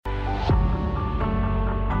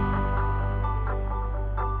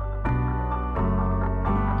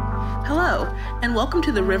Hello, and welcome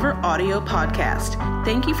to the River Audio Podcast.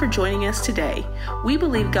 Thank you for joining us today. We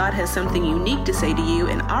believe God has something unique to say to you,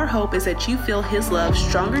 and our hope is that you feel His love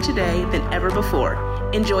stronger today than ever before.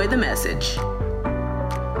 Enjoy the message.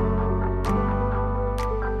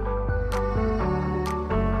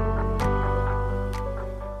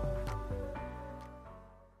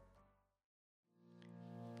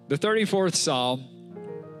 The 34th Psalm.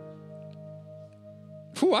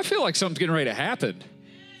 I feel like something's getting ready to happen.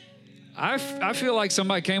 I feel like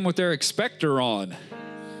somebody came with their expector on.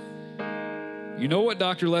 You know what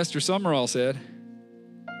Dr. Lester Summerall said?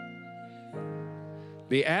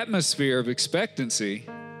 The atmosphere of expectancy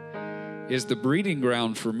is the breeding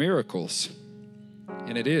ground for miracles.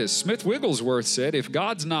 And it is. Smith Wigglesworth said, if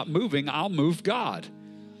God's not moving, I'll move God.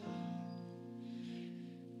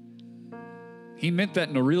 He meant that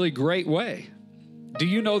in a really great way. Do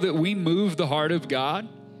you know that we move the heart of God?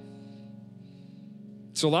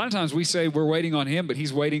 So a lot of times we say we're waiting on Him, but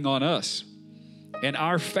He's waiting on us. And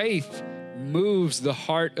our faith moves the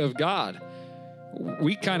heart of God.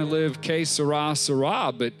 We kind of live que sera,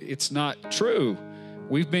 sera, but it's not true.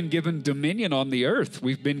 We've been given dominion on the earth.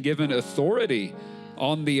 We've been given authority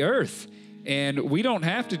on the earth. And we don't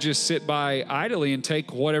have to just sit by idly and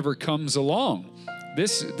take whatever comes along.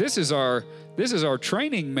 This is our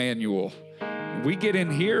training manual. We get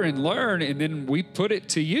in here and learn, and then we put it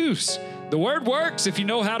to use. The word works if you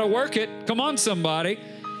know how to work it. Come on, somebody.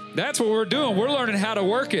 That's what we're doing. We're learning how to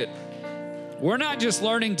work it. We're not just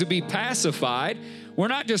learning to be pacified. We're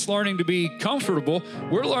not just learning to be comfortable.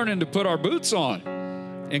 We're learning to put our boots on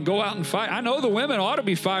and go out and fight. I know the women ought to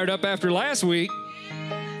be fired up after last week.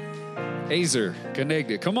 Hazer,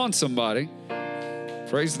 connected. Come on, somebody.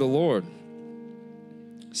 Praise the Lord.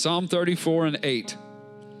 Psalm 34 and 8.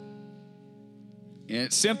 And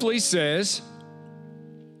it simply says,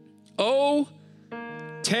 oh,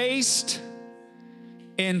 taste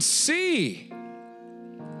and see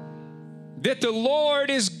that the Lord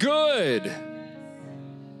is good.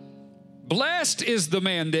 Blessed is the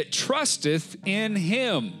man that trusteth in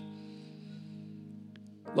Him.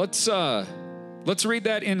 Let's read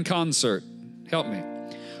that in concert. Help me.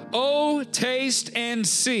 Oh, taste and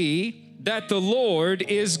see that the Lord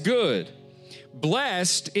is good.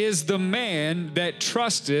 Blessed is the man that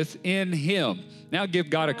trusteth in Him. Now give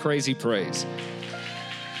God a crazy praise.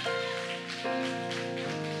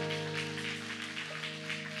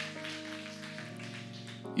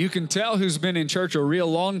 You can tell who's been in church a real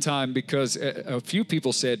long time because a few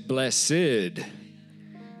people said, blessed.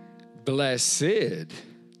 Blessed.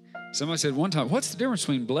 Somebody said one time, what's the difference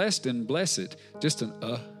between blessed and blessed? Just an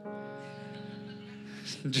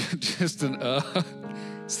Just an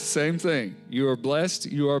It's the same thing. You are blessed,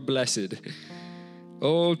 you are blessed.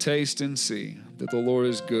 Oh, taste and see that the Lord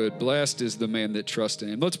is good. Blessed is the man that trusts in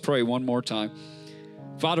Him. Let's pray one more time.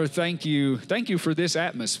 Father, thank you. Thank you for this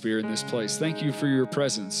atmosphere in this place. Thank you for your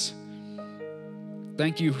presence.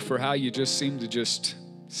 Thank you for how you just seem to just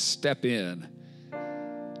step in.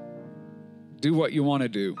 Do what you want to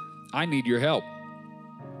do. I need your help.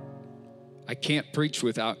 I can't preach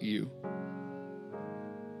without you.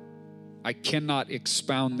 I cannot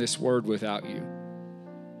expound this word without you.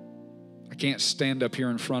 I can't stand up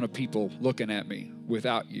here in front of people looking at me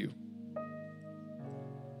without you.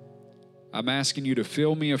 I'm asking you to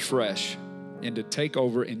fill me afresh and to take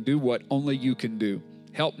over and do what only you can do.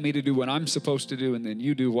 Help me to do what I'm supposed to do, and then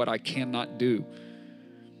you do what I cannot do.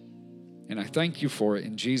 And I thank you for it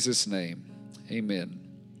in Jesus' name. Amen.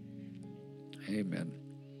 Amen.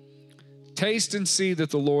 Taste and see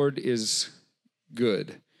that the Lord is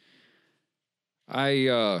good.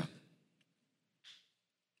 I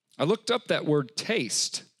looked up that word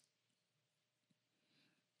taste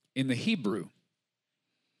in the Hebrew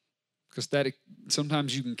because that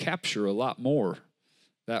sometimes you can capture a lot more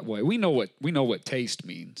that way. We know what taste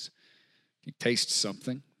means. You taste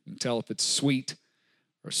something, you can tell if it's sweet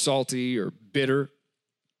or salty or bitter.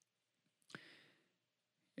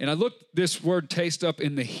 And I looked this word taste up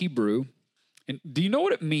in the Hebrew, and do you know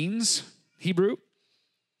what it means, Hebrew? It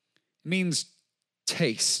means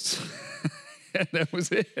taste. That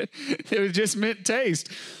was it. It just meant taste.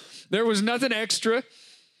 There was nothing extra.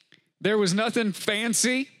 There was nothing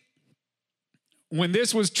fancy. When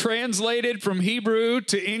this was translated from Hebrew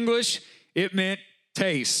to English, it meant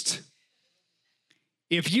taste.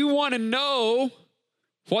 If you want to know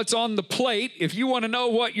what's on the plate, if you want to know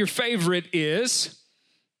what your favorite is,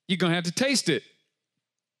 you're going to have to taste it.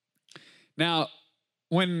 Now,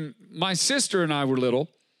 when my sister and I were little,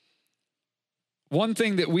 one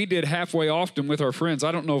thing that we did halfway often with our friends,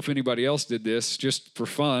 I don't know if anybody else did this, just for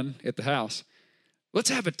fun at the house, let's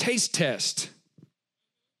have a taste test.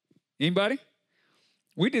 Anybody?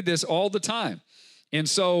 We did this all the time. And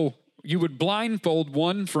so you would blindfold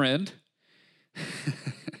one friend.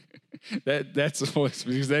 That's the voice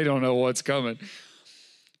because they don't know what's coming.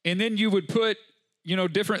 And then you would put,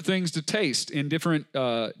 different things to taste in different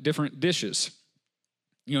dishes.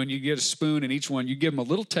 And you get a spoon in each one. You give them a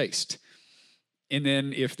little taste. And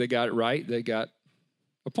then if they got it right, they got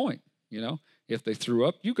a point. If they threw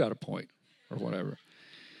up, you got a point or whatever.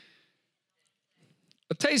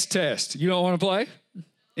 A taste test. You don't want to play?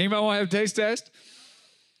 Anybody want to have a taste test?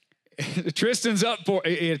 Tristan's up for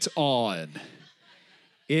it. It's on.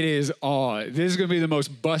 It is on. This is going to be the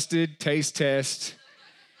most busted taste test.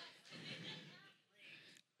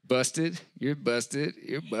 Busted. You're busted.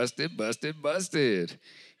 You're busted, busted, busted.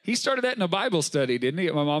 He started that in a Bible study, didn't he,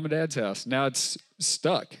 at my mom and dad's house? Now it's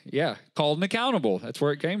stuck. Yeah, called and accountable. That's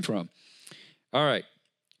where it came from. All right.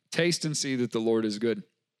 Taste and see that the Lord is good.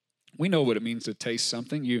 We know what it means to taste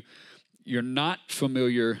something. You're not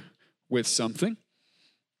familiar with something,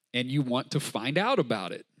 and you want to find out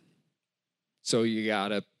about it. So you got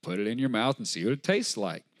to put it in your mouth and see what it tastes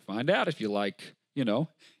like. Find out if you like,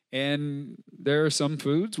 And there are some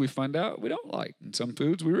foods we find out we don't like, and some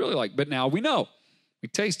foods we really like. But now we know. We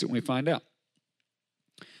taste it when we find out.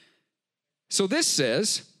 So this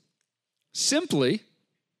says, simply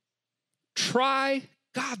try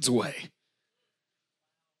God's way.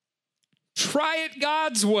 Try it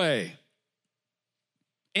God's way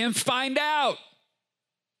and find out.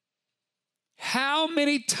 How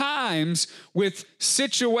many times with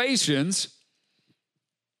situations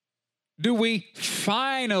do we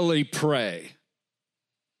finally pray?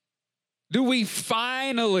 Do we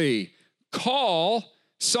finally call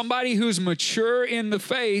somebody who's mature in the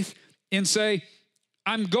faith and say,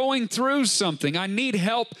 I'm going through something. I need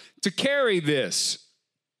help to carry this.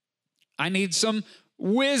 I need some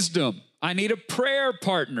wisdom. I need a prayer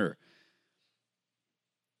partner.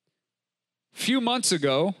 A few months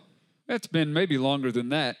ago, it's been maybe longer than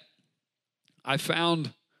that, I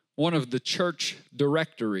found one of the church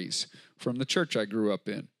directories from the church I grew up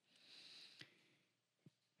in.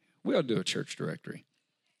 We ought to do a church directory.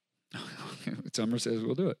 Summer says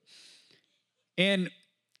we'll do it. And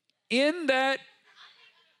in that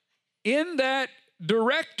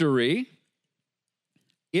directory,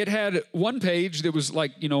 it had one page that was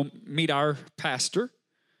like, meet our pastor,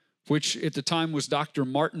 which at the time was Dr.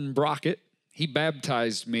 Martin Brockett. He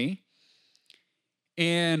baptized me.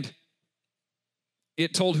 And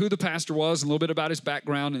it told who the pastor was and a little bit about his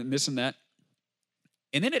background and this and that.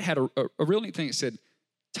 And then it had a real neat thing. It said,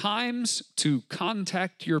 times to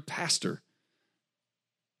contact your pastor.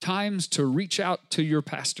 Times to reach out to your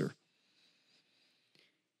pastor.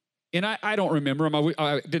 And I don't remember them.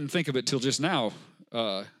 I didn't think of it till just now.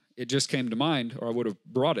 It just came to mind, or I would have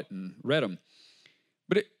brought it and read them.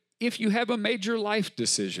 But if you have a major life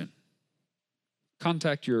decision,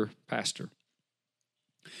 contact your pastor.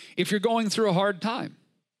 If you're going through a hard time,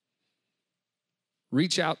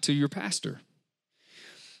 reach out to your pastor.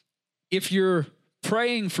 If you're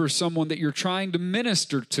praying for someone that you're trying to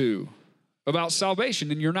minister to about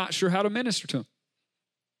salvation and you're not sure how to minister to them,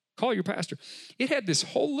 call your pastor. It had this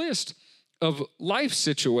whole list of life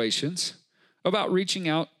situations about reaching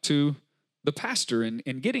out to the pastor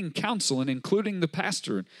and getting counsel and including the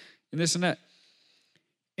pastor and this and that.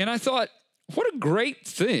 And I thought, what a great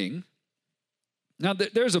thing. Now,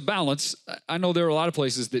 there's a balance. I know there are a lot of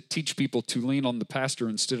places that teach people to lean on the pastor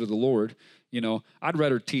instead of the Lord. I'd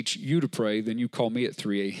rather teach you to pray than you call me at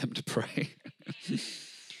 3 a.m. to pray.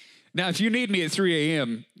 Now, if you need me at 3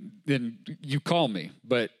 a.m., then you call me.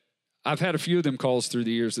 But I've had a few of them calls through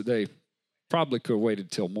the years that they probably could have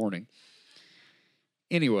waited till morning.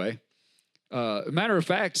 Anyway, matter of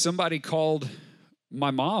fact, somebody called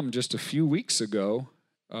my mom just a few weeks ago,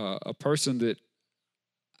 a person that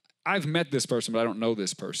I've met this person, but I don't know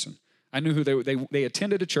this person. I knew who they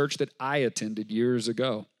attended a church that I attended years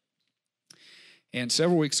ago. And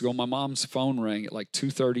several weeks ago, my mom's phone rang at like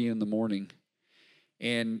 2:30 in the morning.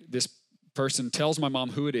 And this person tells my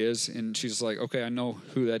mom who it is, and she's like, okay, I know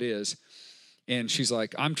who that is. And she's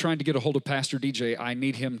like, I'm trying to get a hold of Pastor DJ. I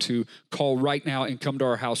need him to call right now and come to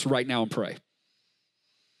our house right now and pray.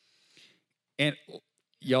 And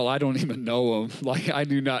y'all, I don't even know him. Like, I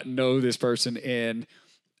do not know this person. And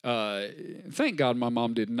thank God my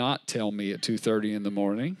mom did not tell me at 2:30 in the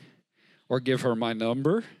morning or give her my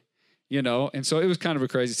number, And so it was kind of a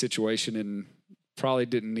crazy situation and probably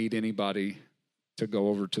didn't need anybody to go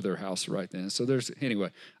over to their house right then. So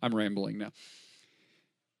anyway, I'm rambling now.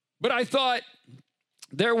 But I thought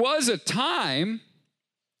there was a time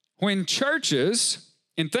when churches,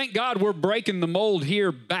 and thank God we're breaking the mold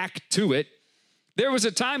here back to it, There was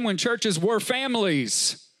a time when churches were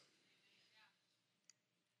families.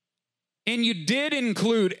 And you did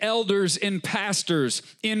include elders and pastors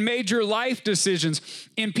in major life decisions.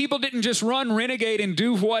 And people didn't just run renegade and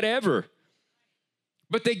do whatever.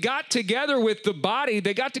 But they got together with the body.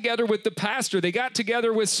 They got together with the pastor. They got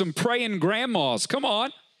together with some praying grandmas. Come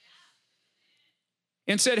on.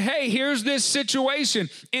 And said, hey, here's this situation.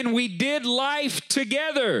 And we did life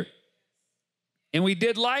together. And we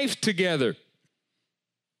did life together.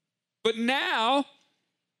 But now,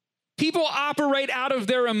 people operate out of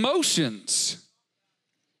their emotions.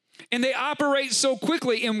 And they operate so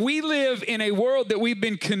quickly. And we live in a world that we've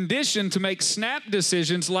been conditioned to make snap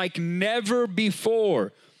decisions like never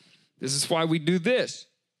before. This is why we do this.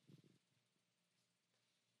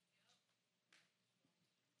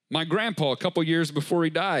 My grandpa, a couple years before he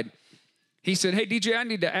died, he said, hey, DJ, I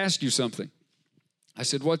need to ask you something. I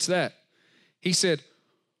said, what's that? He said,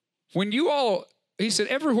 he said,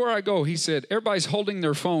 everywhere I go, he said, everybody's holding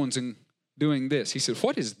their phones and doing this. He said,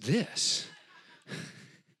 what is this?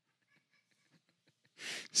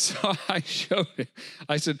 So I showed him.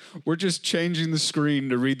 I said, we're just changing the screen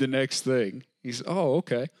to read the next thing. He said, oh,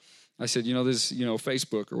 okay. I said, this,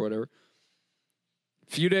 Facebook or whatever.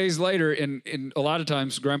 A few days later, and a lot of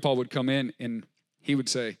times Grandpa would come in and he would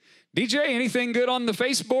say, DJ, anything good on the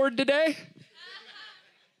Facebook today?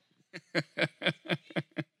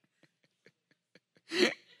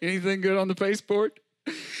 Anything good on the Facebook?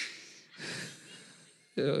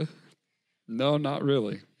 No, not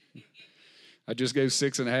really. I just gave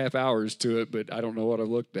 6.5 hours to it, but I don't know what I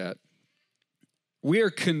looked at. We are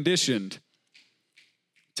conditioned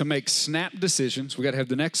to make snap decisions. We got to have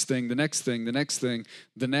the next thing, the next thing, the next thing,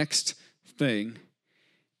 the next thing.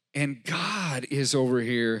 And God is over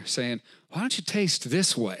here saying, why don't you taste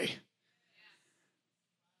this way?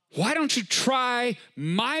 Why don't you try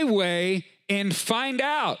my way and find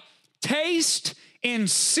out? Taste and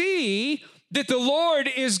see that the Lord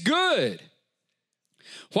is good.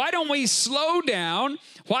 Why don't we slow down?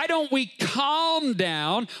 Why don't we calm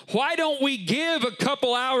down? Why don't we give a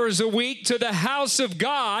couple hours a week to the house of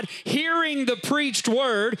God, hearing the preached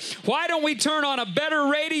word? Why don't we turn on a better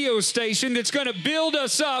radio station that's going to build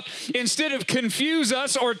us up instead of confuse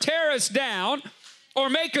us or tear us down or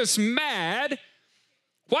make us mad?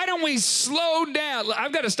 Why don't we slow down?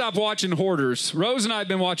 I've got to stop watching Hoarders. Rose and I have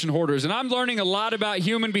been watching Hoarders, and I'm learning a lot about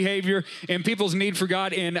human behavior and people's need for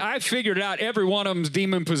God, and I figured out every one of them's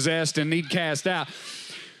demon-possessed and need cast out.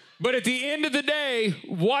 But at the end of the day,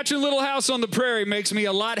 watching Little House on the Prairie makes me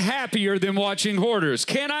a lot happier than watching Hoarders.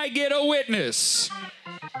 Can I get a witness?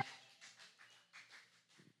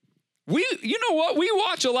 You know what? We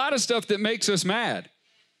watch a lot of stuff that makes us mad.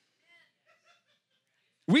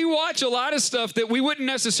 We watch a lot of stuff that we wouldn't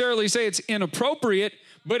necessarily say it's inappropriate,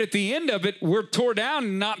 but at the end of it, we're tore down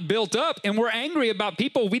and not built up, and we're angry about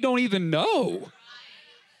people we don't even know.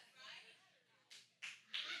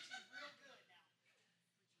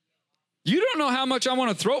 You don't know how much I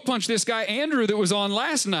want to throat punch this guy, Andrew, that was on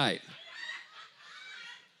last night.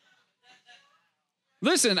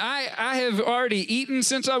 Listen, I have already eaten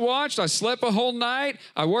since I watched. I slept a whole night.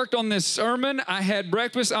 I worked on this sermon. I had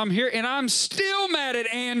breakfast. I'm here, and I'm still mad at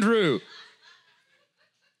Andrew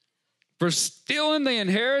for stealing the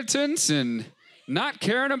inheritance and not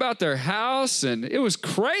caring about their house, and it was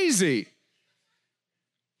crazy.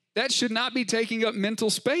 That should not be taking up mental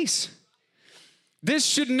space. This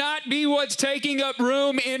should not be what's taking up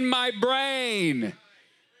room in my brain.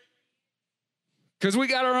 Because we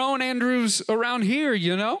got our own Andrews around here,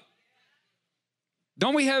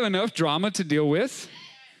 Don't we have enough drama to deal with?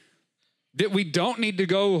 That we don't need to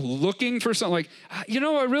go looking for something like, I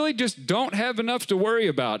really just don't have enough to worry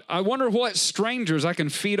about. I wonder what strangers I can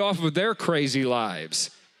feed off of their crazy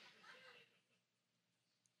lives.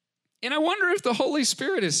 And I wonder if the Holy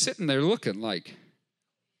Spirit is sitting there looking like,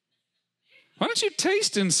 why don't you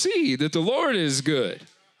taste and see that the Lord is good?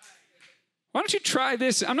 Why don't you try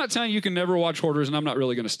this? I'm not telling you can never watch Hoarders, and I'm not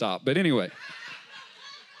really going to stop. But anyway.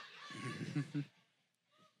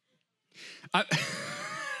 I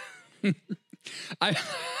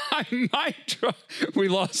might try. We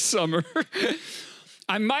lost Summer.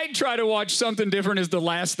 I might try to watch something different as the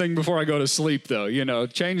last thing before I go to sleep, though.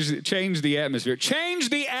 Change the atmosphere. Change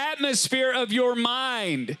the atmosphere of your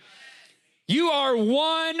mind. You are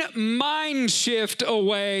one mind shift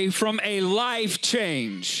away from a life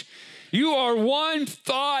change. You are one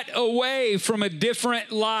thought away from a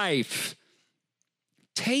different life.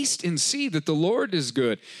 Taste and see that the Lord is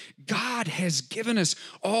good. God has given us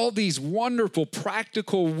all these wonderful,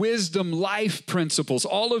 practical wisdom, life principles,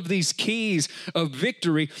 all of these keys of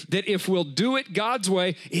victory that if we'll do it God's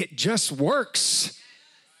way, it just works.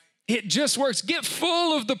 It just works. Get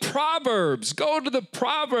full of the Proverbs. Go to the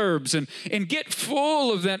Proverbs and get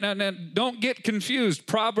full of that. Now, don't get confused.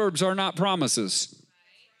 Proverbs are not promises.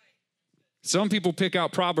 Some people pick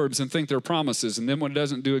out Proverbs and think they're promises, and then when it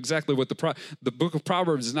doesn't do exactly what the book of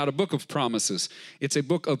Proverbs is not a book of promises. It's a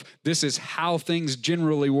book of this is how things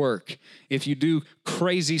generally work. If you do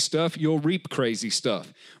crazy stuff, you'll reap crazy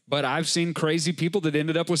stuff. But I've seen crazy people that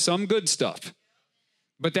ended up with some good stuff.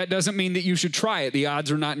 But that doesn't mean that you should try it. The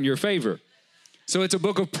odds are not in your favor. So it's a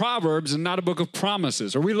book of Proverbs and not a book of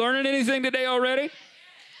promises. Are we learning anything today already?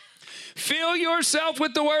 Fill yourself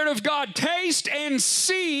with the word of God. Taste and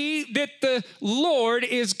see that the Lord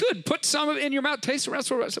is good. Put some of it in your mouth. Taste the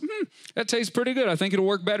rest of it. That tastes pretty good. I think it'll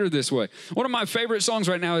work better this way. One of my favorite songs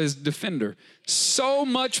right now is Defender. So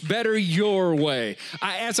much better your way.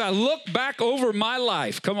 As I look back over my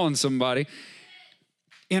life, come on somebody,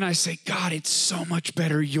 and I say, God, it's so much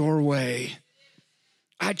better your way.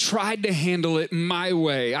 I tried to handle it my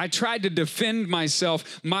way. I tried to defend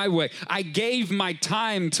myself my way. I gave my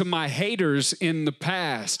time to my haters in the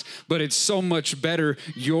past, but it's so much better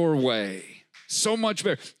your way. So much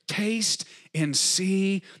better. Taste and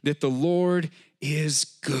see that the Lord is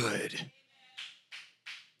good.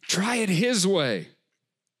 Try it his way.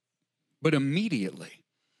 But immediately,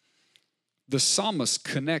 the psalmist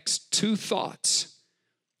connects two thoughts,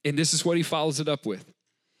 and this is what he follows it up with.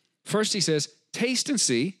 First, he says, taste and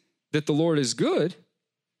see that the Lord is good.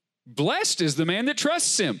 Blessed is the man that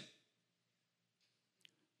trusts him.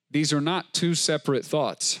 These are not two separate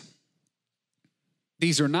thoughts.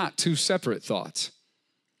 These are not two separate thoughts.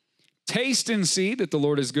 Taste and see that the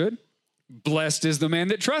Lord is good. Blessed is the man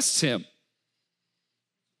that trusts him.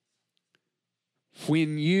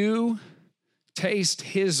 When you taste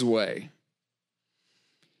his way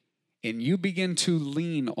and you begin to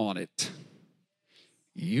lean on it,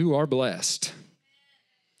 you are blessed.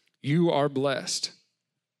 You are blessed.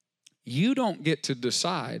 You don't get to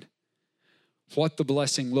decide what the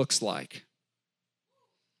blessing looks like.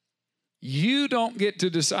 You don't get to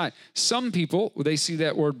decide. Some people, they see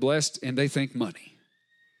that word blessed and they think money.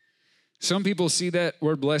 Some people see that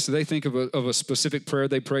word blessed and they think of a specific prayer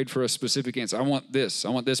they prayed for a specific answer. I want this. I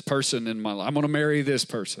want this person in my life. I'm going to marry this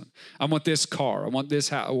person. I want this car. I want this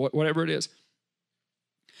house, whatever it is.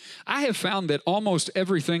 I have found that almost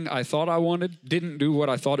everything I thought I wanted didn't do what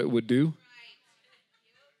I thought it would do.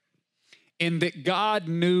 And that God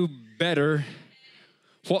knew better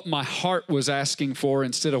what my heart was asking for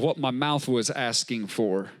instead of what my mouth was asking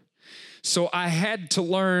for. So I had to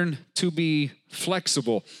learn to be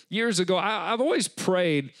flexible. Years ago, I've always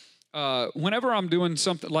prayed whenever I'm doing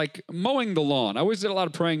something like mowing the lawn. I always did a lot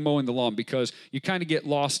of praying mowing the lawn because you kind of get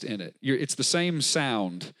lost in it. It's the same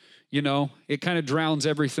sound. You know, it kind of drowns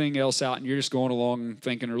everything else out and you're just going along and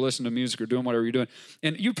thinking or listening to music or doing whatever you're doing.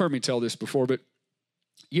 And you've heard me tell this before, but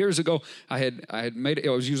years ago, I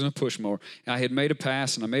was using a push mower. And I had made a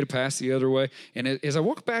pass and I made a pass the other way. And as I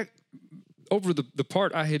walked back over the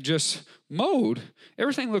part I had just mowed,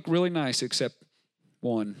 everything looked really nice except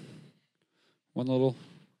one little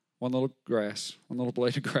grass, one little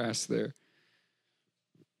blade of grass there.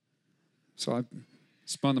 So I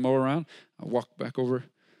spun the mower around. I walked back over.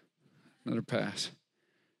 Another pass.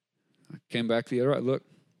 I came back the other way. Look,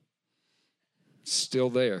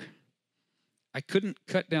 still there. I couldn't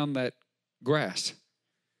cut down that grass.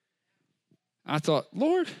 I thought,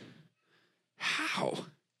 Lord, how?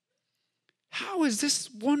 How is this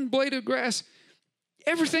one blade of grass?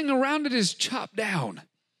 Everything around it is chopped down.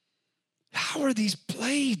 How are these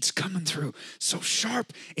blades coming through so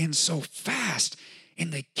sharp and so fast?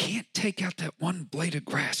 And they can't take out that one blade of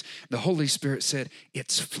grass. The Holy Spirit said,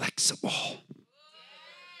 it's flexible.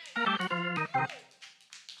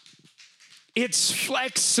 It's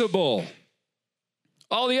flexible.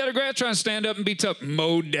 All the other grass trying to stand up and be tough,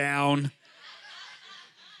 mowed down.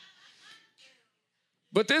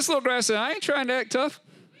 But this little grass said, I ain't trying to act tough.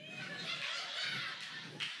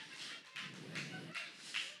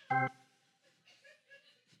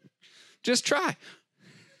 Just try.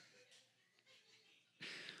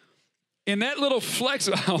 And that little flex,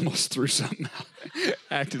 I almost threw something out,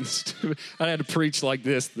 acting stupid. I had to preach like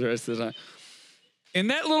this the rest of the time.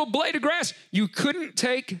 And that little blade of grass, you couldn't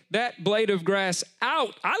take that blade of grass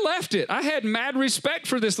out. I left it. I had mad respect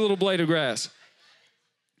for this little blade of grass.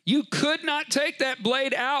 You could not take that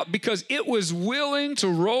blade out because it was willing to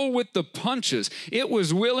roll with the punches. It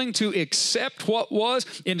was willing to accept what was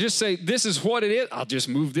and just say, this is what it is. I'll just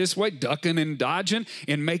move this way, ducking and dodging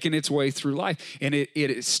and making its way through life. And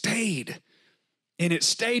it stayed. And it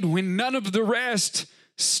stayed when none of the rest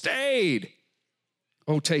stayed.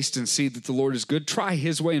 Oh, taste and see that the Lord is good. Try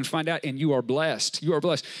his way and find out, and you are blessed. You are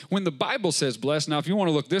blessed. When the Bible says blessed, now if you want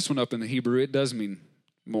to look this one up in the Hebrew, it does mean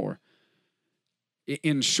more.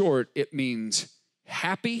 In short, it means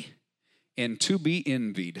happy and to be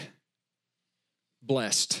envied.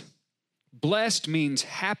 Blessed. Blessed means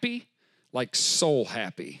happy, like soul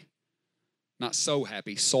happy. Not so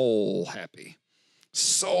happy, soul happy.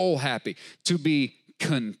 Soul happy. To be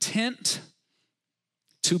content,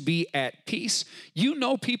 to be at peace. You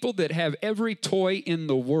know people that have every toy in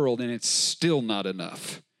the world and it's still not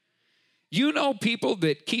enough. You know people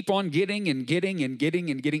that keep on getting and getting and getting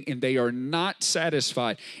and getting, and they are not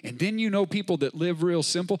satisfied. And then you know people that live real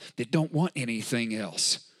simple that don't want anything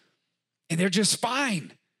else. And they're just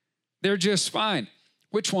fine. They're just fine.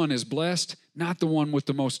 Which one is blessed? Not the one with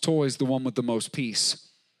the most toys, the one with the most peace.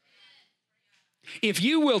 If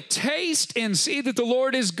you will taste and see that the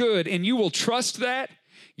Lord is good and you will trust that,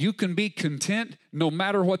 you can be content no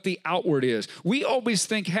matter what the outward is. We always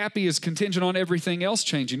think happy is contingent on everything else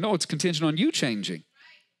changing. No, it's contingent on you changing.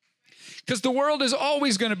 Because the world is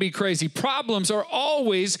always going to be crazy. Problems are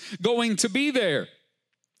always going to be there.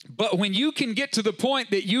 But when you can get to the point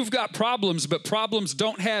that you've got problems, but problems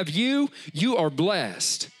don't have you, you are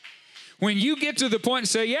blessed. When you get to the point and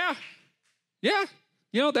say, yeah,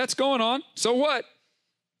 that's going on. So what?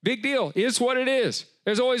 Big deal. It's what it is.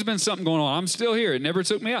 There's always been something going on. I'm still here. It never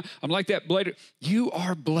took me out. I'm like that blade. You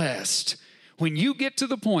are blessed. When you get to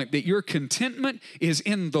the point that your contentment is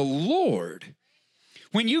in the Lord,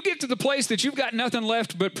 when you get to the place that you've got nothing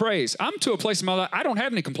left but praise. I'm to a place in my life, I don't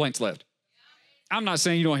have any complaints left. I'm not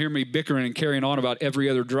saying you don't hear me bickering and carrying on about every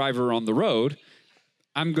other driver on the road.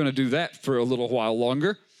 I'm going to do that for a little while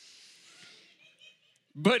longer.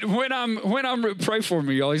 But pray for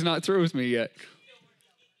me, y'all. He's not through with me yet.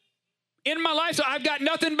 In my life, I've got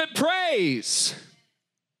nothing but praise.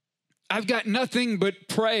 I've got nothing but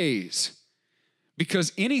praise.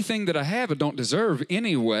 Because anything that I have, I don't deserve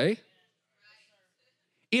anyway.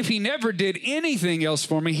 If he never did anything else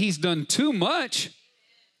for me, he's done too much.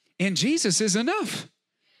 And Jesus is enough.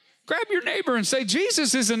 Grab your neighbor and say,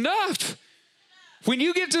 Jesus is enough. When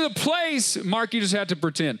you get to the place, Mark, you just have to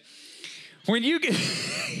pretend. When you get,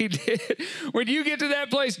 he did. When you get to that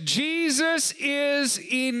place, Jesus is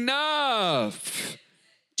enough.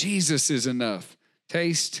 Jesus is enough.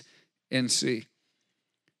 Taste and see.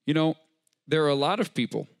 You know, there are a lot of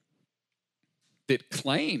people that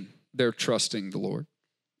claim they're trusting the Lord.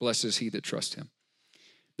 Blessed is he that trusts him.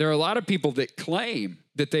 There are a lot of people that claim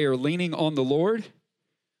that they are leaning on the Lord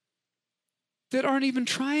that aren't even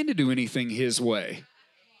trying to do anything his way.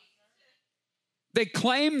 They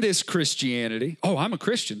claim this Christianity. Oh, I'm a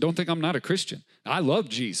Christian. Don't think I'm not a Christian. I love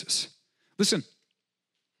Jesus. Listen,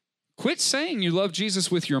 quit saying you love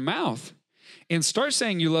Jesus with your mouth and start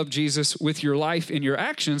saying you love Jesus with your life and your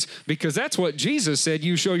actions, because that's what Jesus said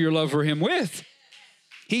you show your love for him with.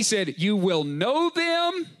 He said, you will know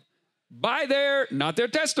them by not their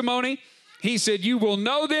testimony. He said, you will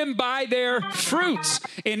know them by their fruits.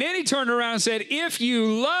 And then he turned around and said, if you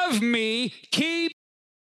love me, keep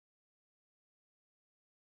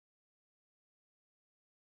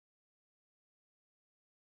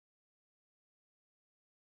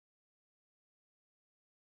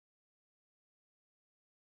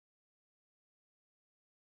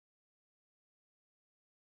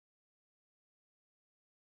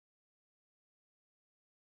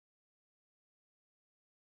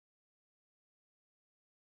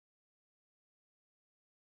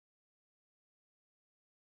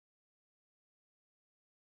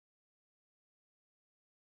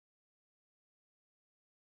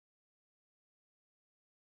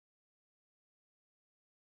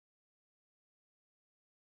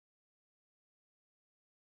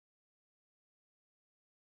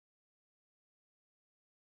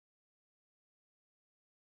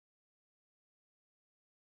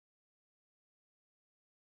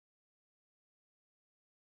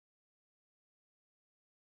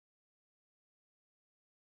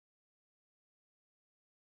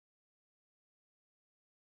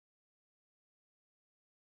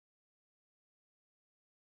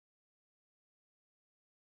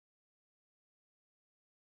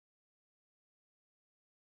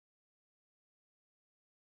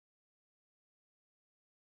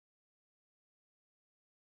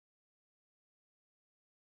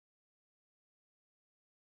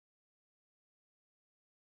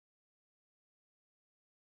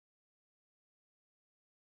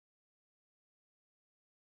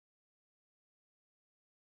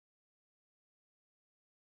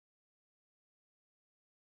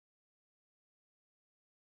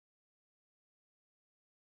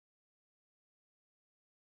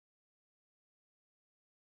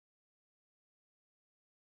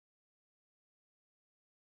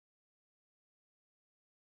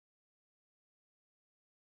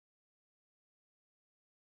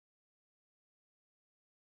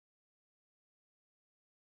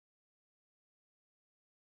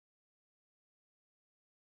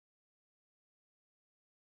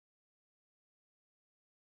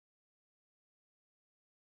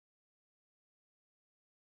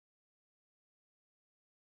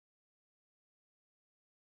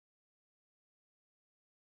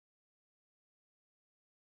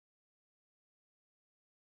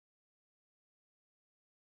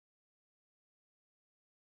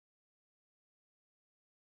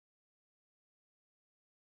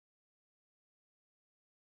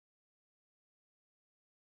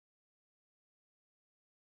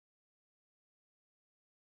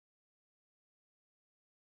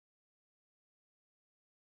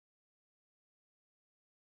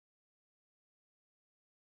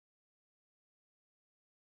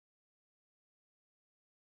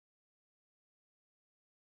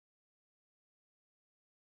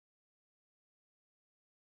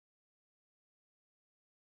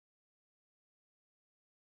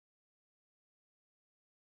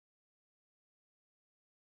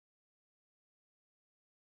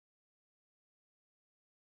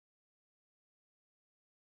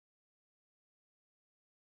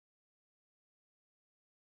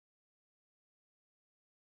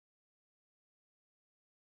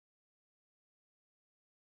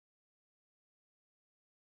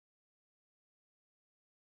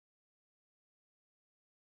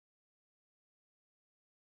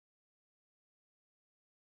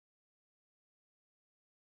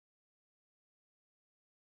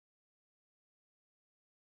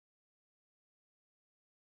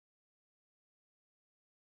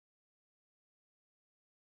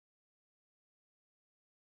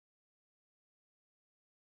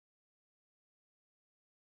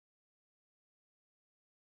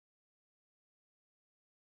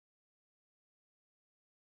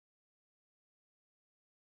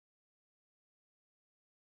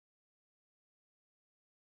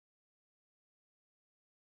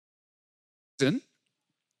reason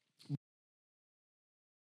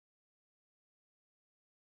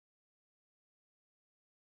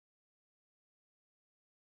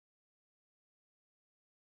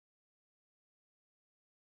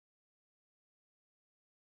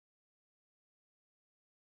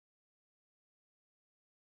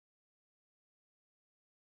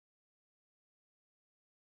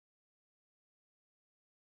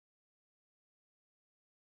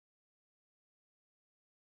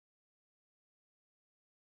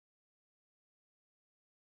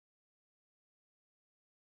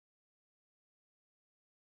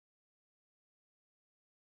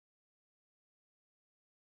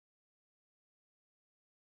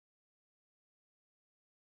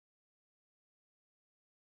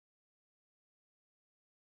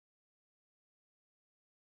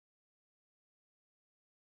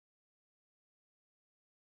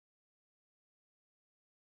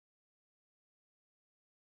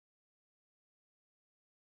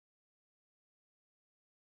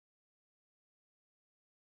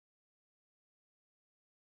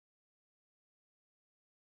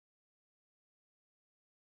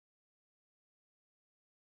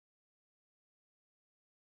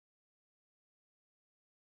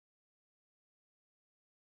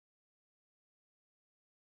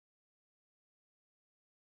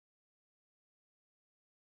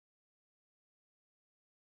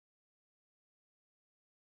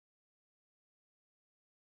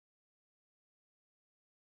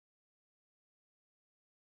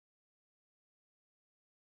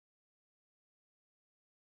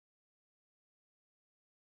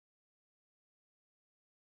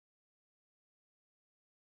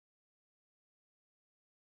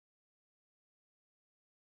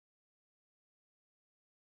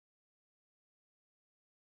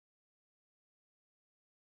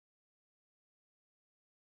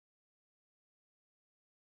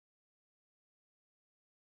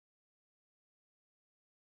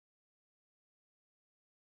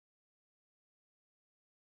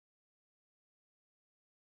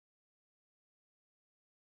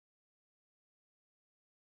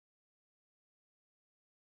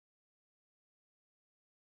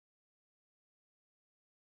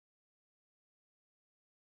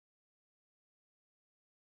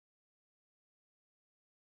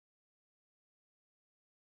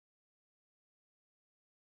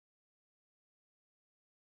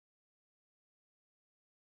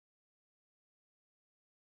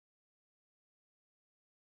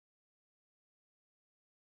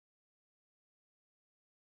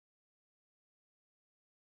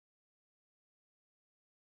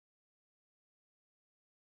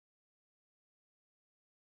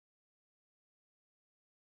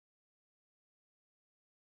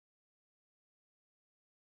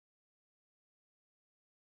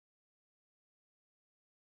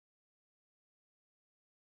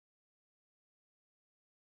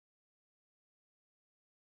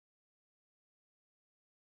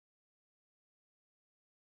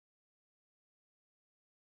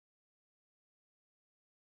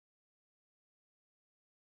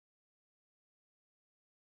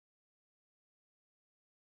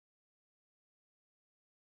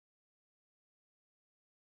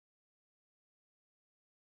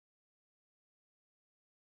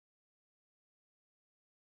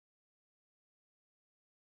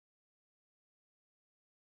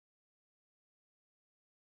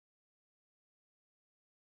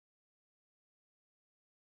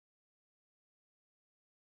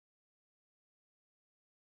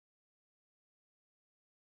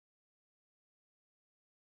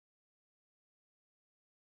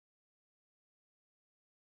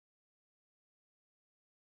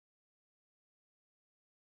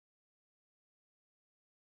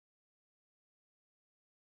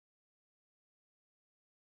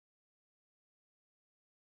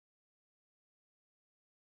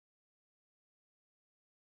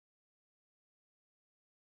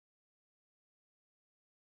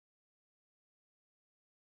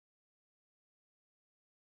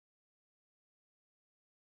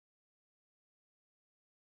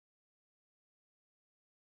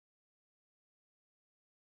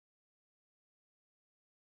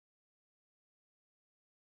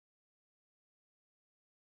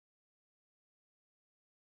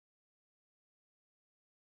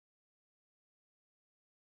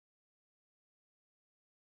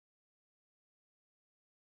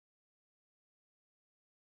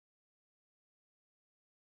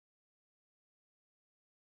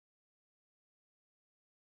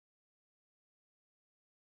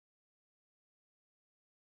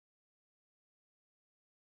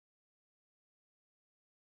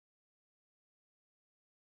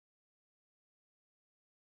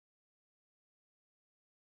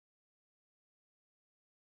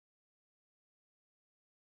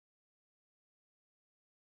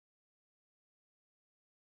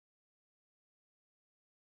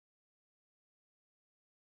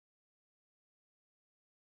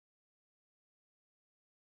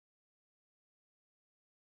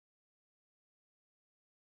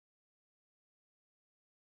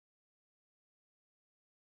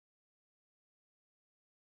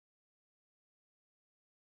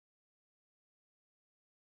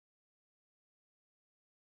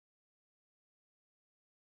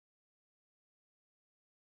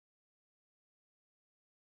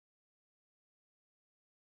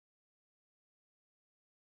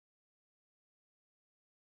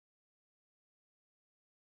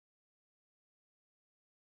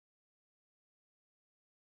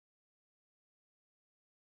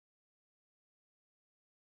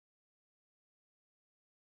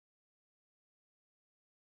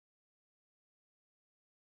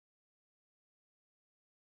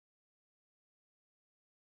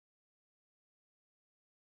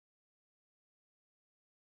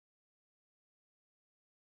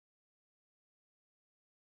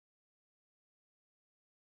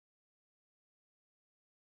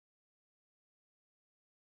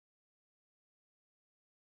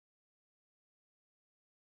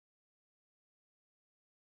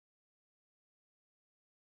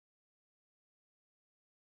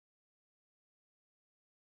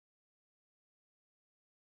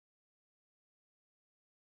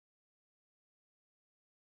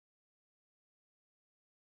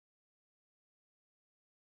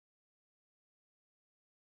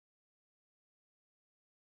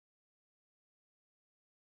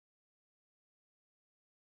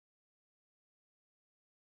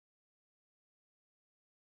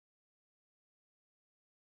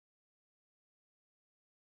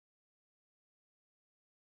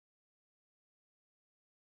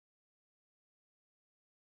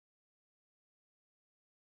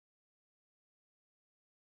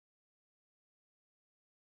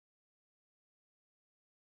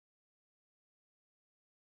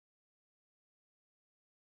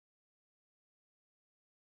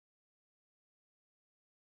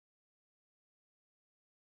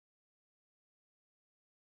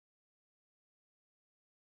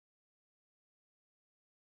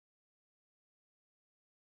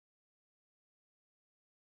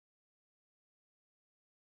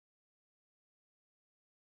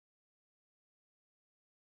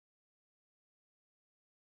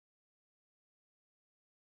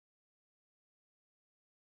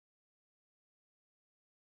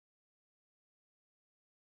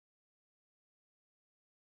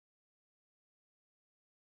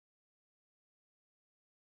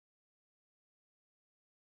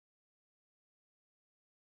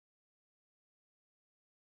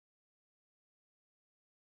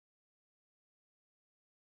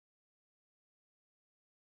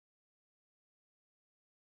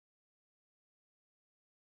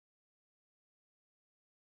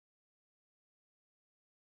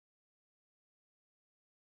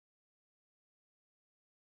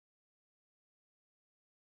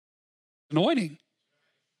anointing.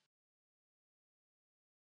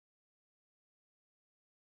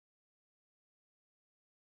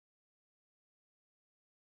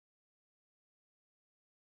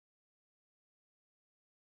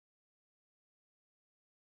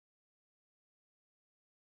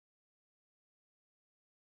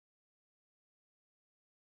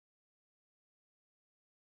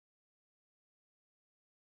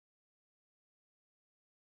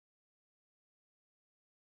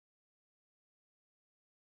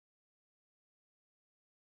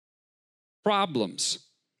 Problems.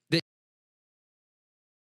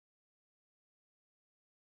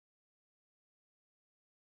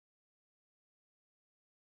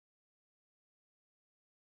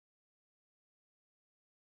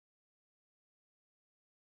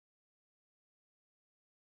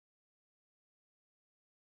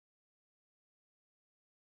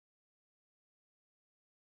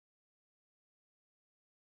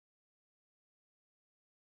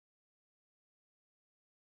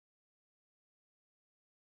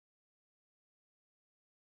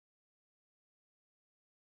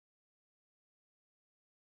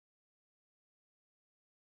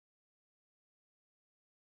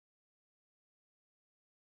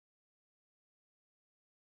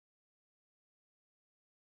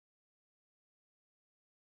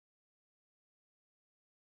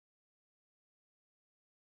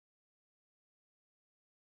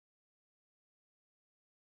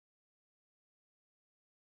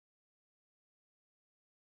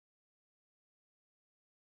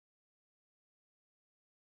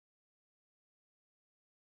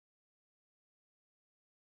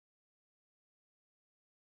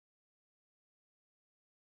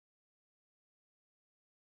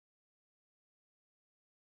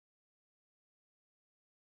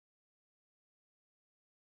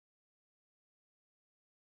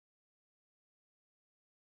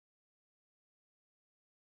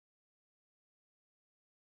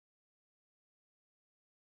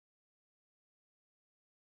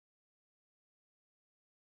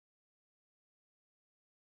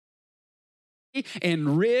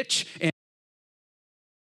 And rich and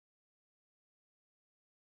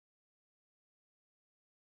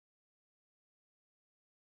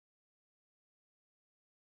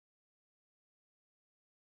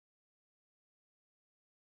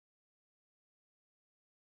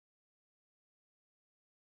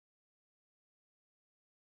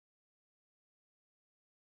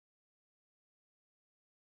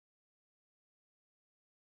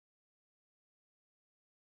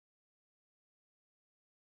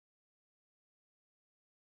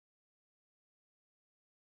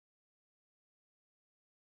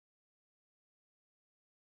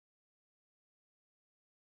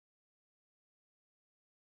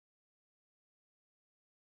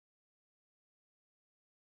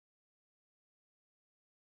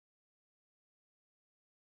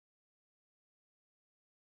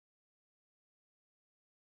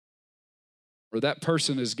or that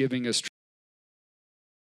person is giving us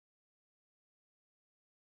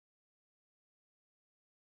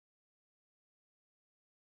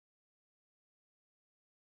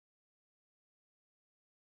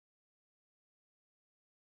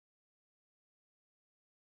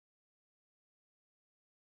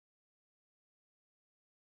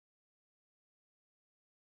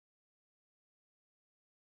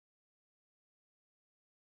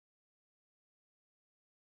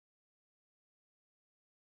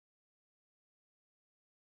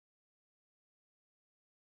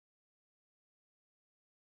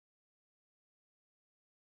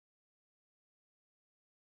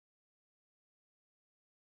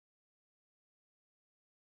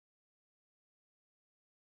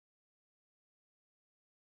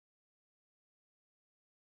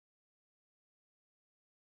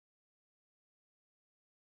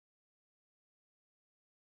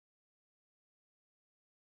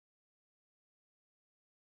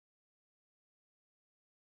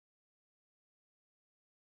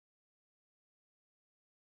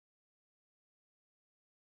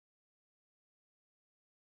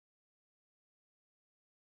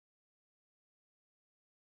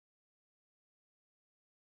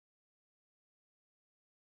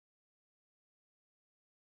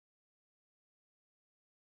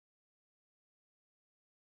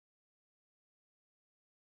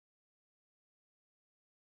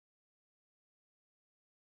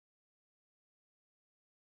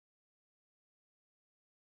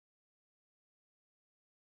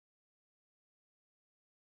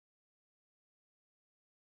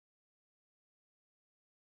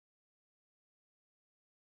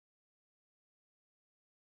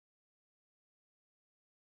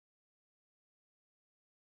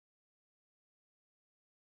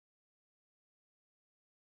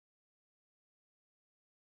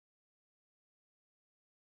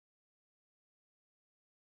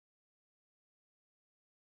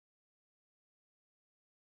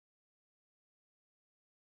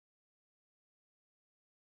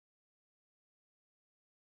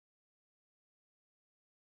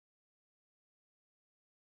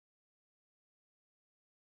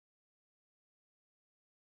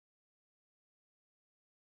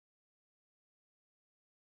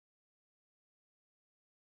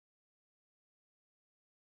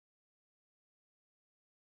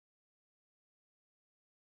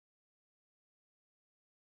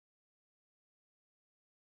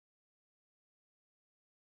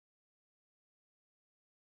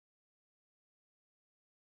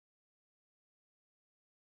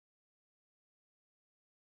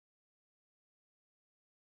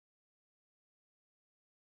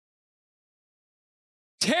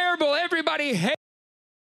terrible. Everybody hates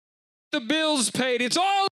the bills paid. It's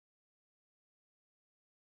all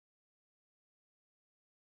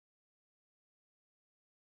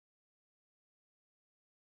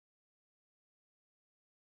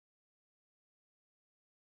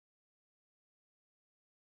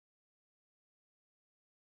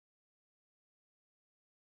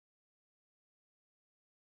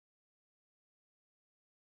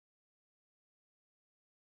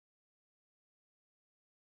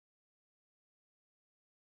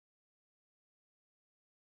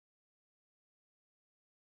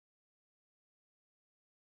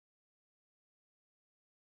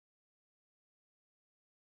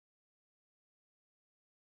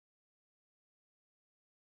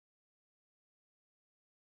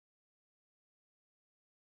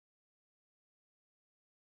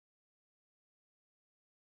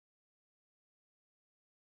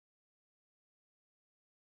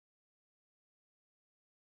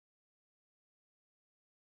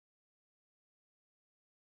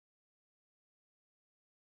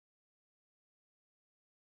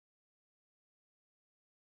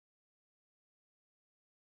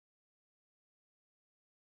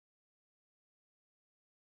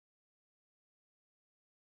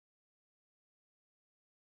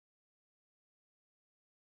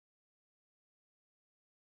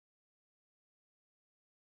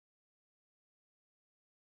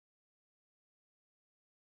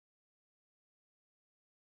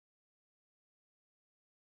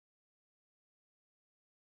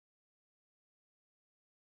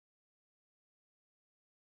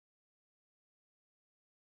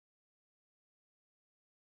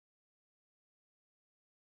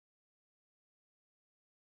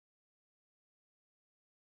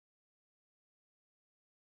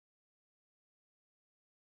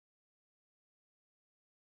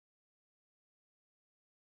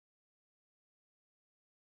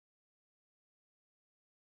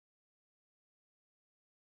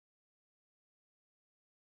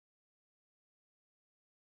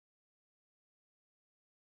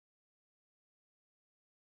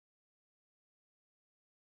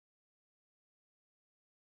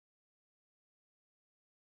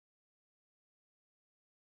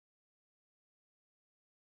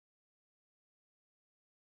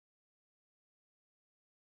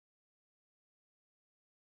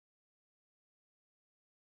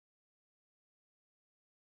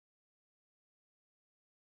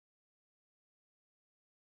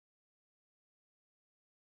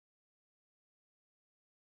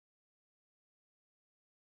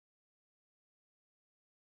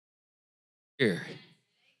here.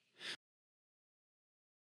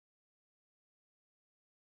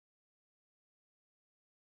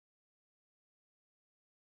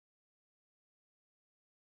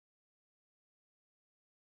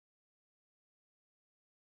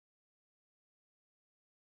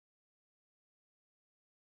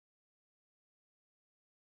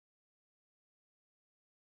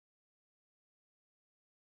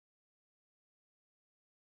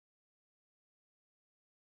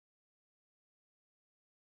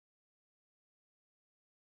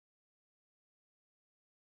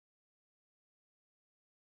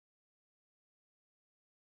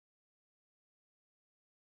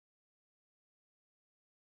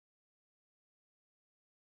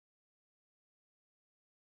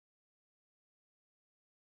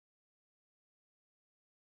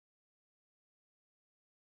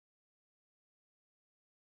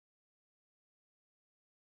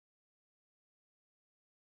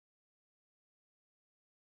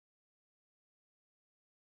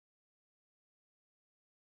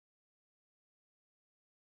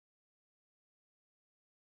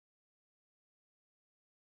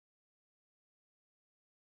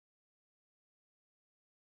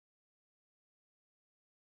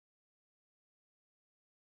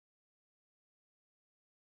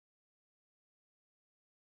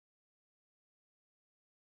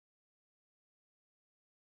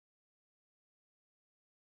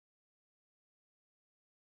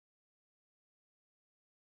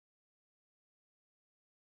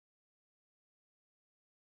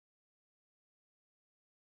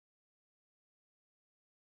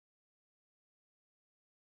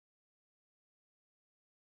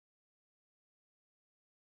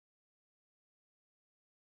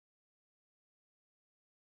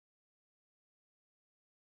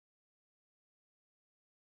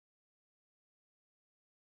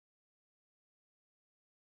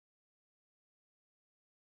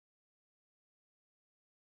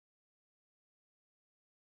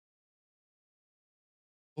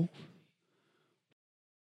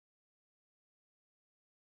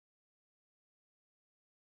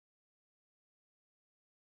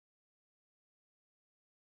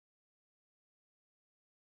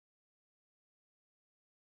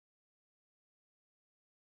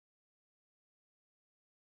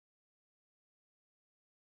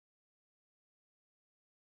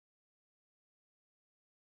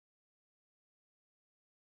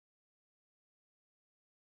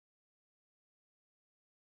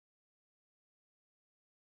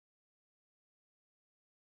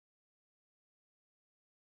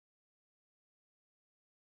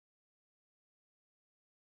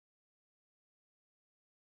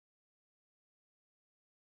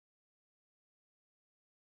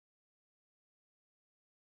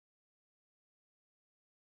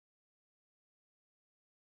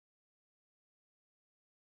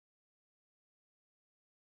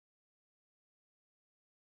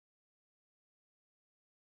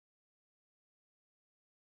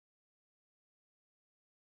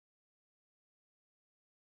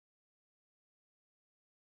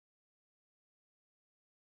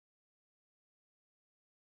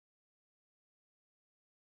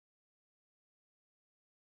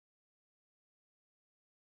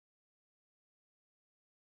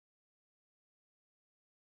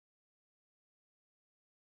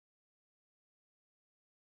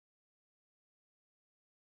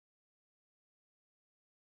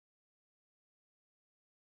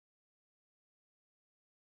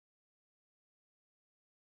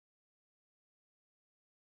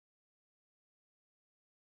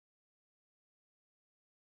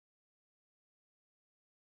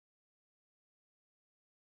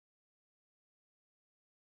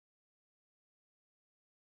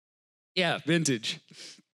 Yeah, vintage.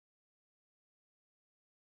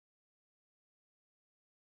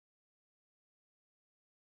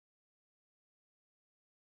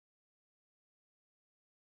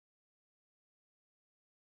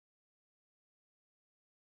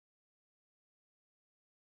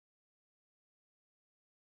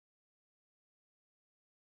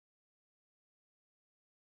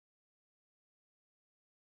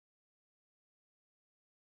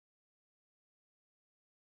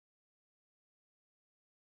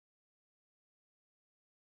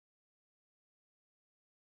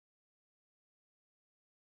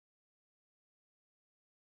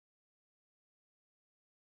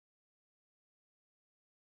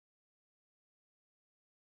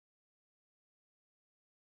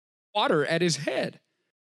 Water at his head.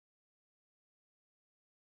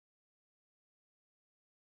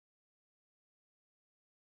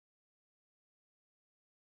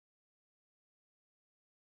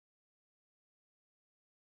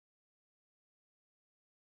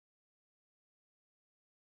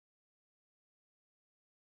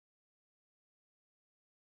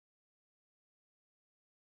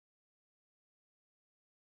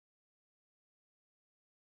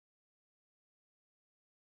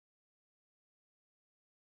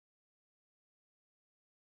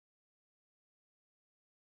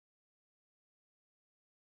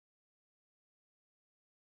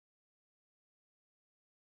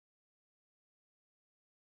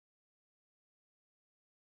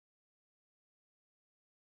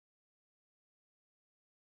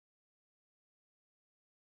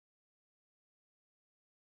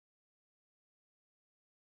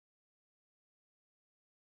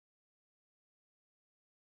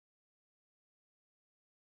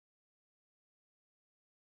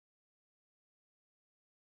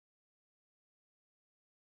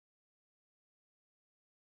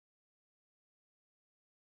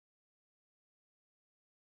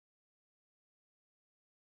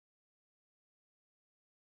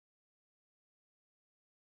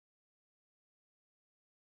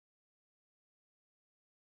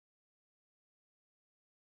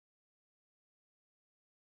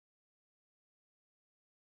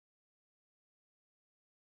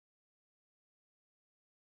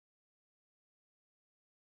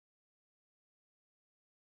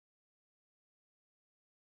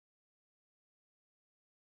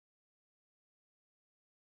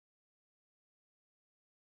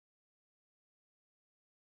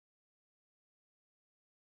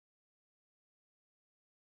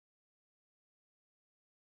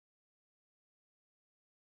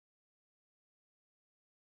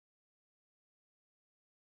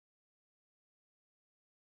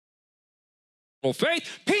 Well,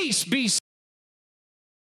 faith, peace be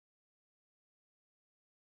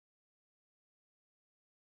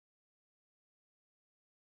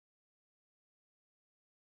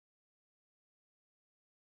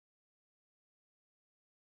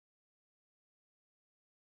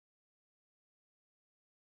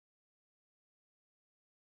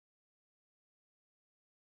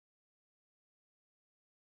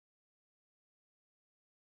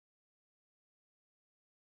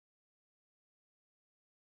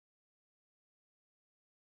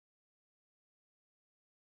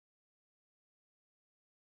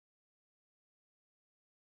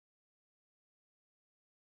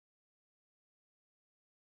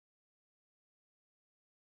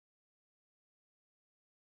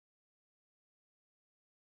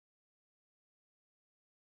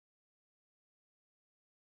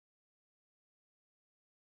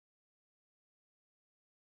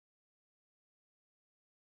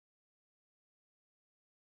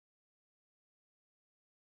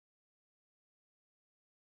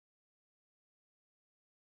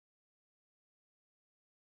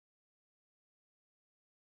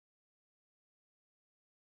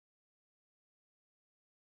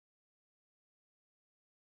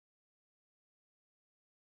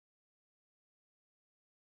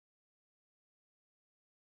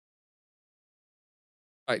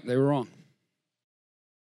right. They were wrong.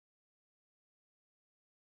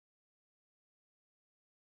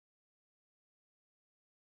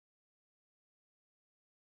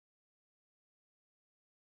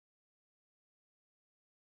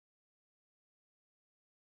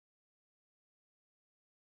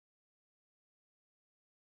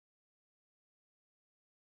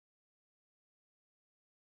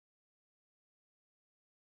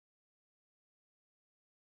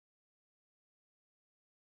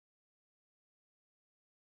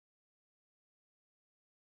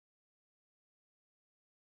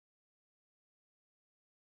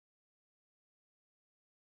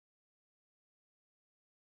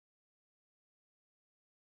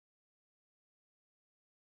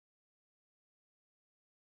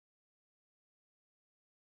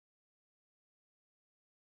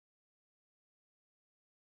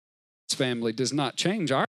 family does not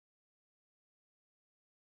change our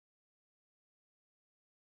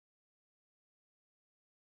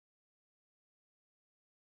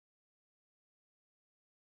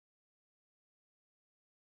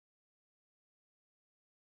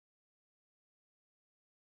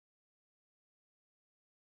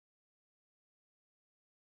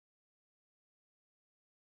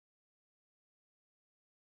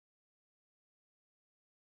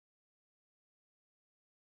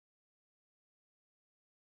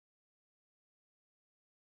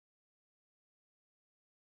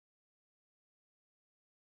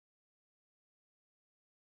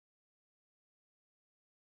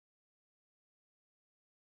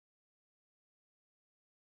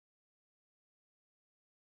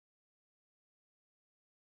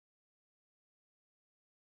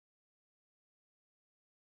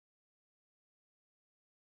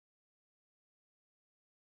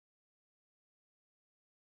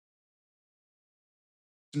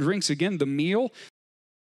drinks. Again, the meal.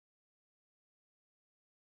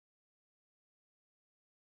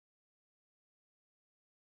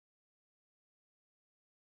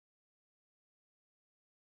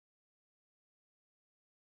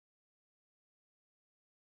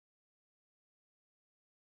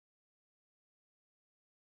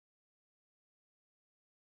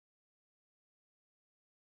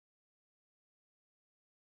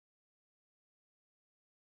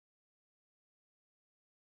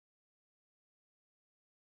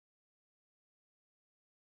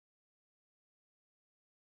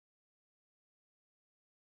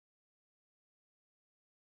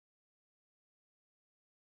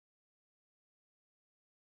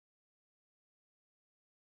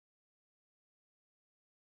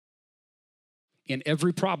 In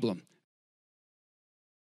every problem.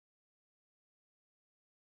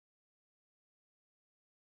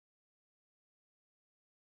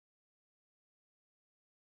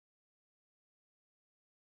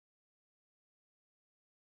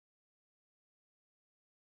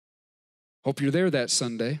 Hope you're there that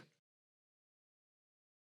Sunday.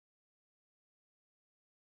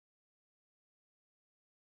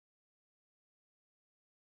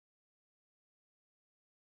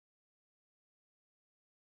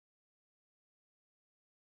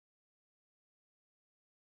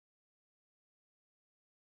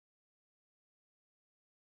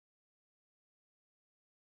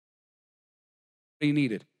 What he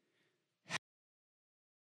needed.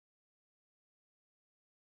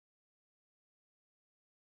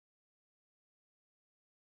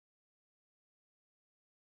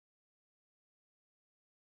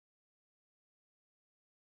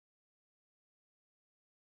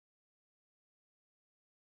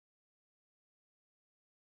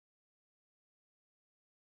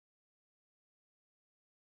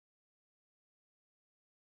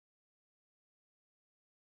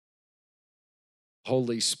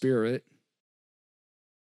 Holy Spirit.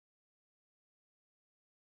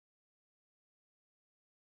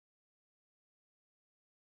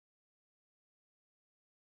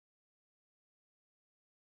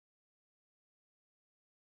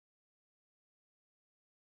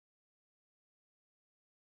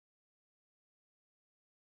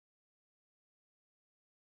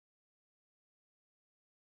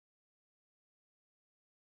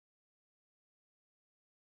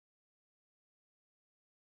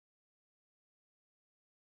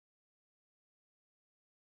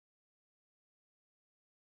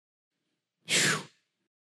 Whew.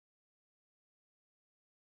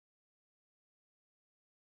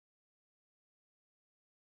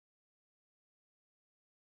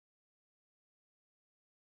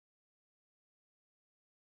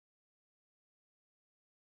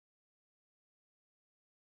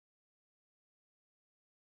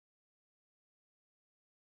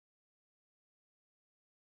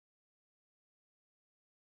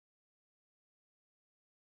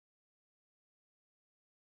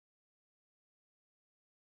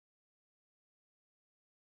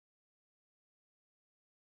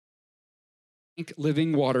 Drink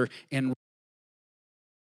living water and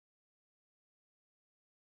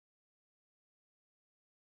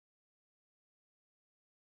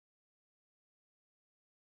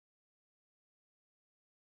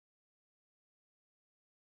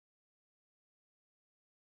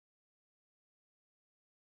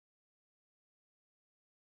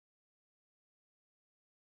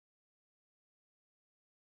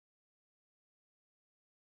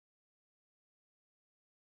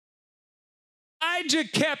Elijah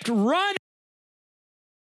kept running.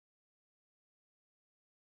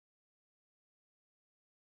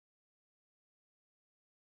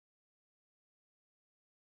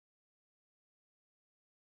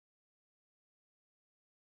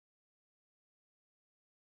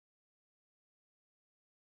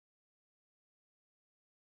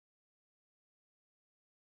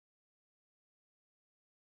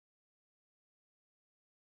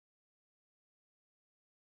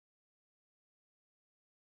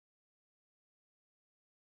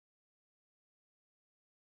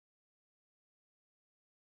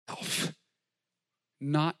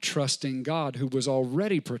 not trusting God who was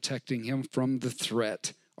already protecting him from the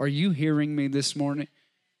threat. Are you hearing me this morning?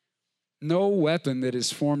 No weapon that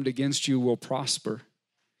is formed against you will prosper.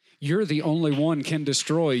 You're the only one can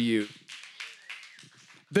destroy you.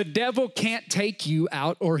 The devil can't take you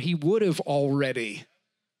out, or he would have already.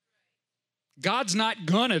 God's not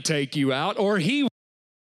gonna take you out, or he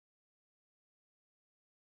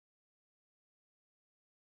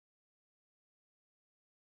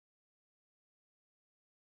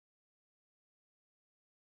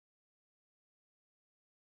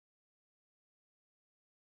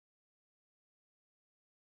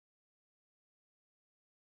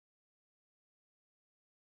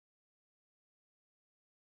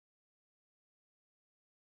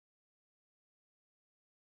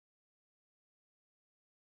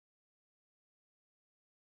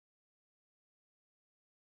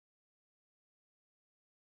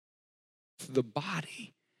the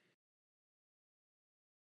body.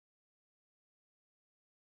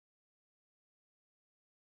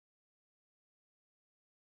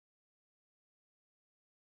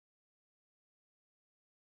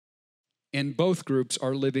 And both groups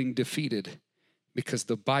are living defeated because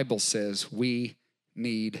the Bible says we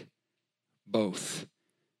need both.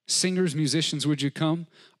 Singers, musicians, would you come?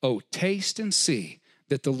 Oh, taste and see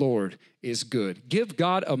that the Lord is good. Give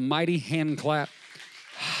God a mighty hand clap.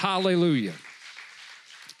 Hallelujah.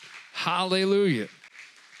 Hallelujah.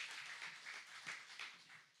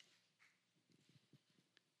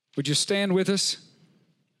 Would you stand with us?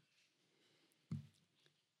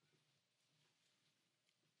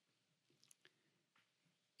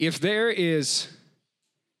 If there is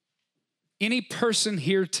any person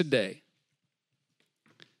here today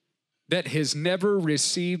that has never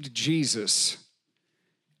received Jesus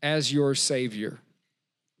as your Savior,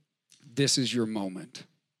 this is your moment.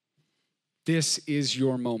 This is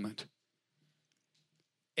your moment.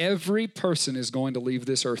 Every person is going to leave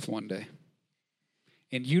this earth one day,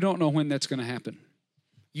 and you don't know when that's going to happen.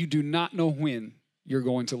 You do not know when you're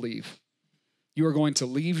going to leave. You are going to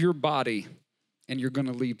leave your body, and you're going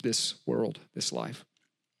to leave this world, this life.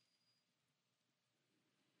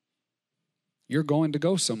 You're going to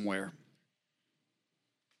go somewhere.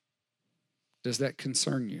 Does that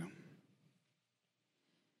concern you?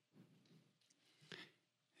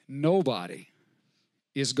 Nobody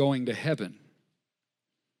is going to heaven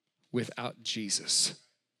without Jesus.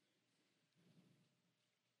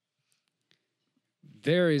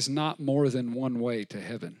 There is not more than one way to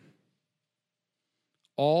heaven.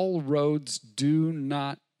 All roads do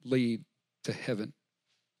not lead to heaven.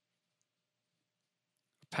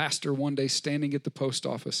 A pastor one day standing at the post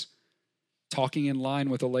office, talking in line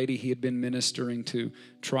with a lady he had been ministering to,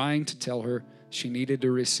 trying to tell her she needed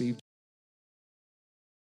to receive.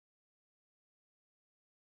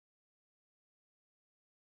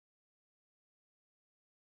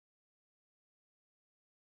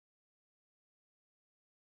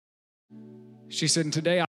 She said, and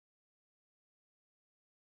today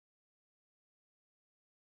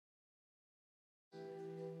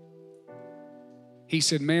he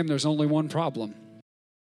said, ma'am, there's only one problem.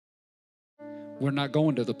 We're not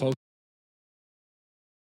going to the post.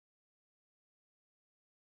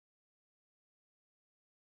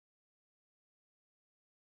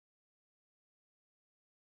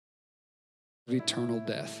 Eternal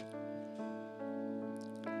death.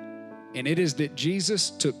 And it is that Jesus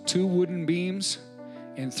took 2 wooden beams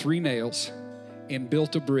and 3 nails and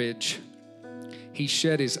built a bridge. He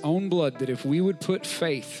shed his own blood that if we would put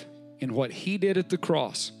faith in what he did at the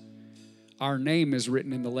cross, our name is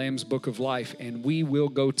written in the Lamb's Book of Life, and we will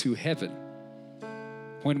go to heaven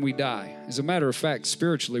when we die. As a matter of fact,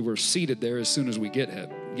 spiritually, we're seated there as soon as we get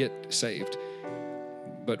saved.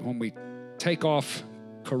 But when we take off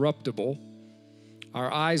corruptible,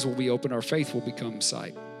 our eyes will be open, our faith will become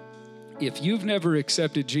sight. If you've never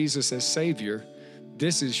accepted Jesus as Savior,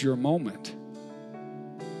 this is your moment.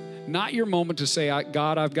 Not your moment to say,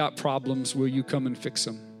 God, I've got problems. Will you come and fix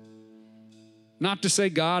them? Not to say,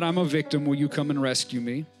 God, I'm a victim. Will you come and rescue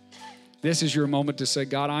me? This is your moment to say,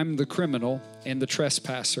 God, I'm the criminal and the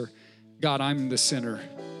trespasser. God, I'm the sinner.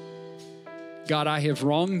 God, I have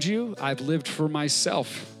wronged you. I've lived for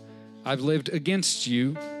myself. I've lived against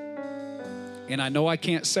you. And I know I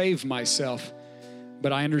can't save myself.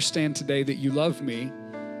 But I understand today that you love me,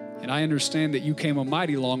 and I understand that you came a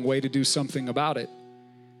mighty long way to do something about it.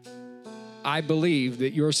 I believe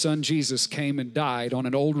that your son Jesus came and died on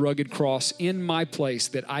an old rugged cross in my place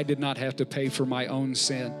that I did not have to pay for my own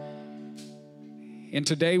sin. And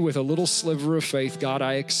today, with a little sliver of faith, God,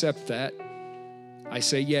 I accept that. I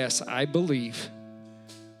say, yes, I believe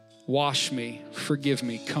Wash me, forgive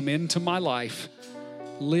me, come into my life,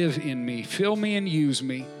 live in me, fill me and use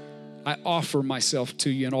me. I offer myself to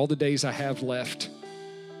you in all the days I have left.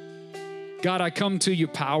 God, I come to you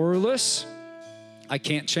powerless. I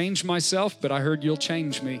can't change myself, but I heard you'll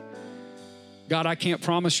change me. God, I can't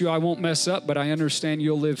promise you I won't mess up, but I understand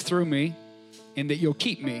you'll live through me and that you'll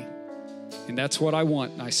keep me. And that's what I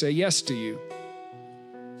want. And I say yes to you.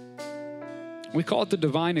 We call it the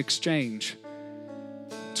divine exchange.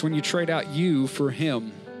 It's when you trade out you for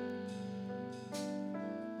him.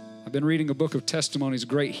 I've been reading a book of testimonies,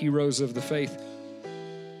 great heroes of the faith.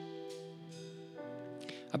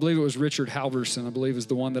 I believe it was Richard Halverson, I believe is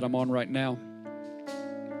the one that I'm on right now.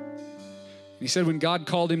 He said when God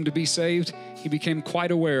called him to be saved, he became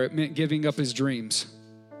quite aware it meant giving up his dreams.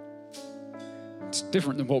 It's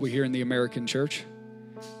different than what we hear in the American church.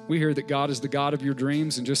 We hear that God is the God of your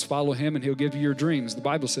dreams and just follow him and he'll give you your dreams. The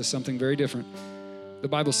Bible says something very different. The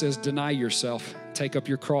Bible says deny yourself, take up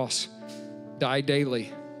your cross, die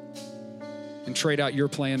daily, and trade out your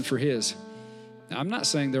plan for his. Now, I'm not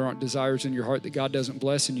saying there aren't desires in your heart that God doesn't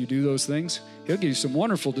bless and you do those things. He'll give you some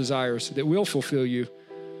wonderful desires that will fulfill you.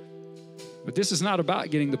 But this is not about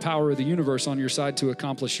getting the power of the universe on your side to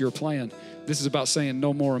accomplish your plan. This is about saying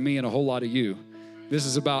no more of me and a whole lot of you. This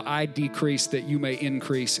is about I decrease that you may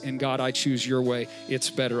increase. And God, I choose your way. It's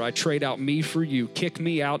better. I trade out me for you. Kick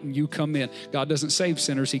me out and you come in. God doesn't save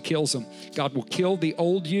sinners. He kills them. God will kill the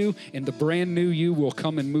old you and the brand new you will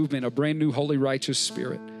come and move in a brand new holy righteous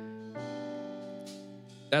spirit.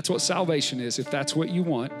 That's what salvation is. If that's what you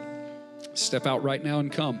want, step out right now and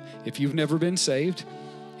come. If you've never been saved,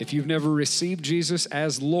 if you've never received Jesus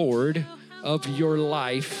as Lord of your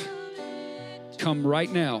life, come right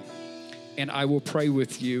now and I will pray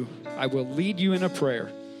with you. I will lead you in a prayer.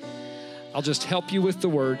 I'll just help you with the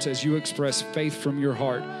words as you express faith from your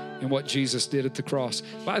heart in what Jesus did at the cross.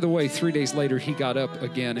 By the way, 3 days later, he got up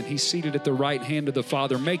again and he's seated at the right hand of the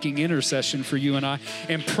Father, making intercession for you and I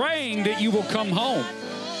and praying that you will come home.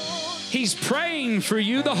 He's praying for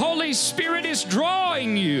you. The Holy Spirit is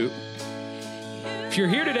drawing you. If you're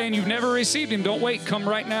here today and you've never received him, don't wait. Come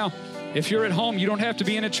right now. If you're at home, you don't have to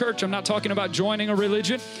be in a church. I'm not talking about joining a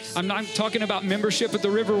religion. I'm not talking about membership at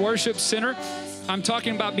the River Worship Center. I'm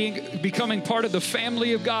talking about becoming part of the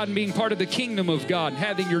family of God and being part of the kingdom of God,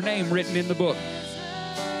 having your name written in the book.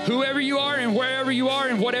 Whoever you are and wherever you are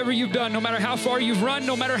and whatever you've done, no matter how far you've run,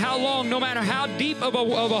 no matter how long, no matter how deep of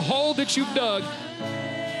a hole that you've dug,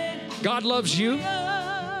 God loves you.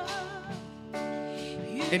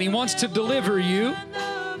 And he wants to deliver you.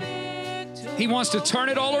 He wants to turn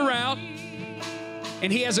it all around.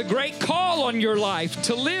 And he has a great call on your life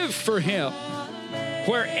to live for him.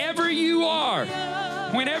 Wherever you are,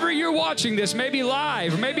 whenever you're watching this, maybe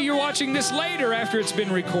live, or maybe you're watching this later after it's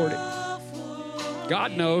been recorded.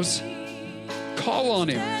 God knows. Call on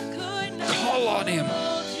him. Call on him.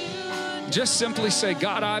 Just simply say,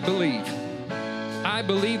 God, I believe. I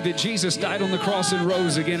believe that Jesus died on the cross and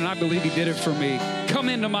rose again, and I believe he did it for me. Come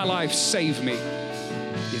into my life, save me.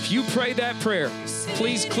 If you pray that prayer,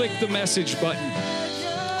 please click the message button.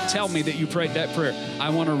 Tell me that you prayed that prayer. I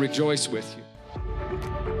want to rejoice with you.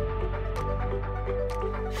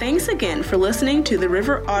 Thanks again for listening to the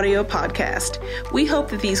River Audio Podcast. We hope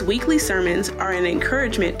that these weekly sermons are an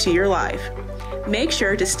encouragement to your life. Make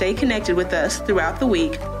sure to stay connected with us throughout the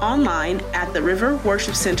week online at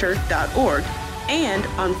theriverworshipcenter.org and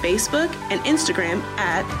on Facebook and Instagram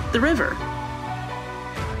at The River.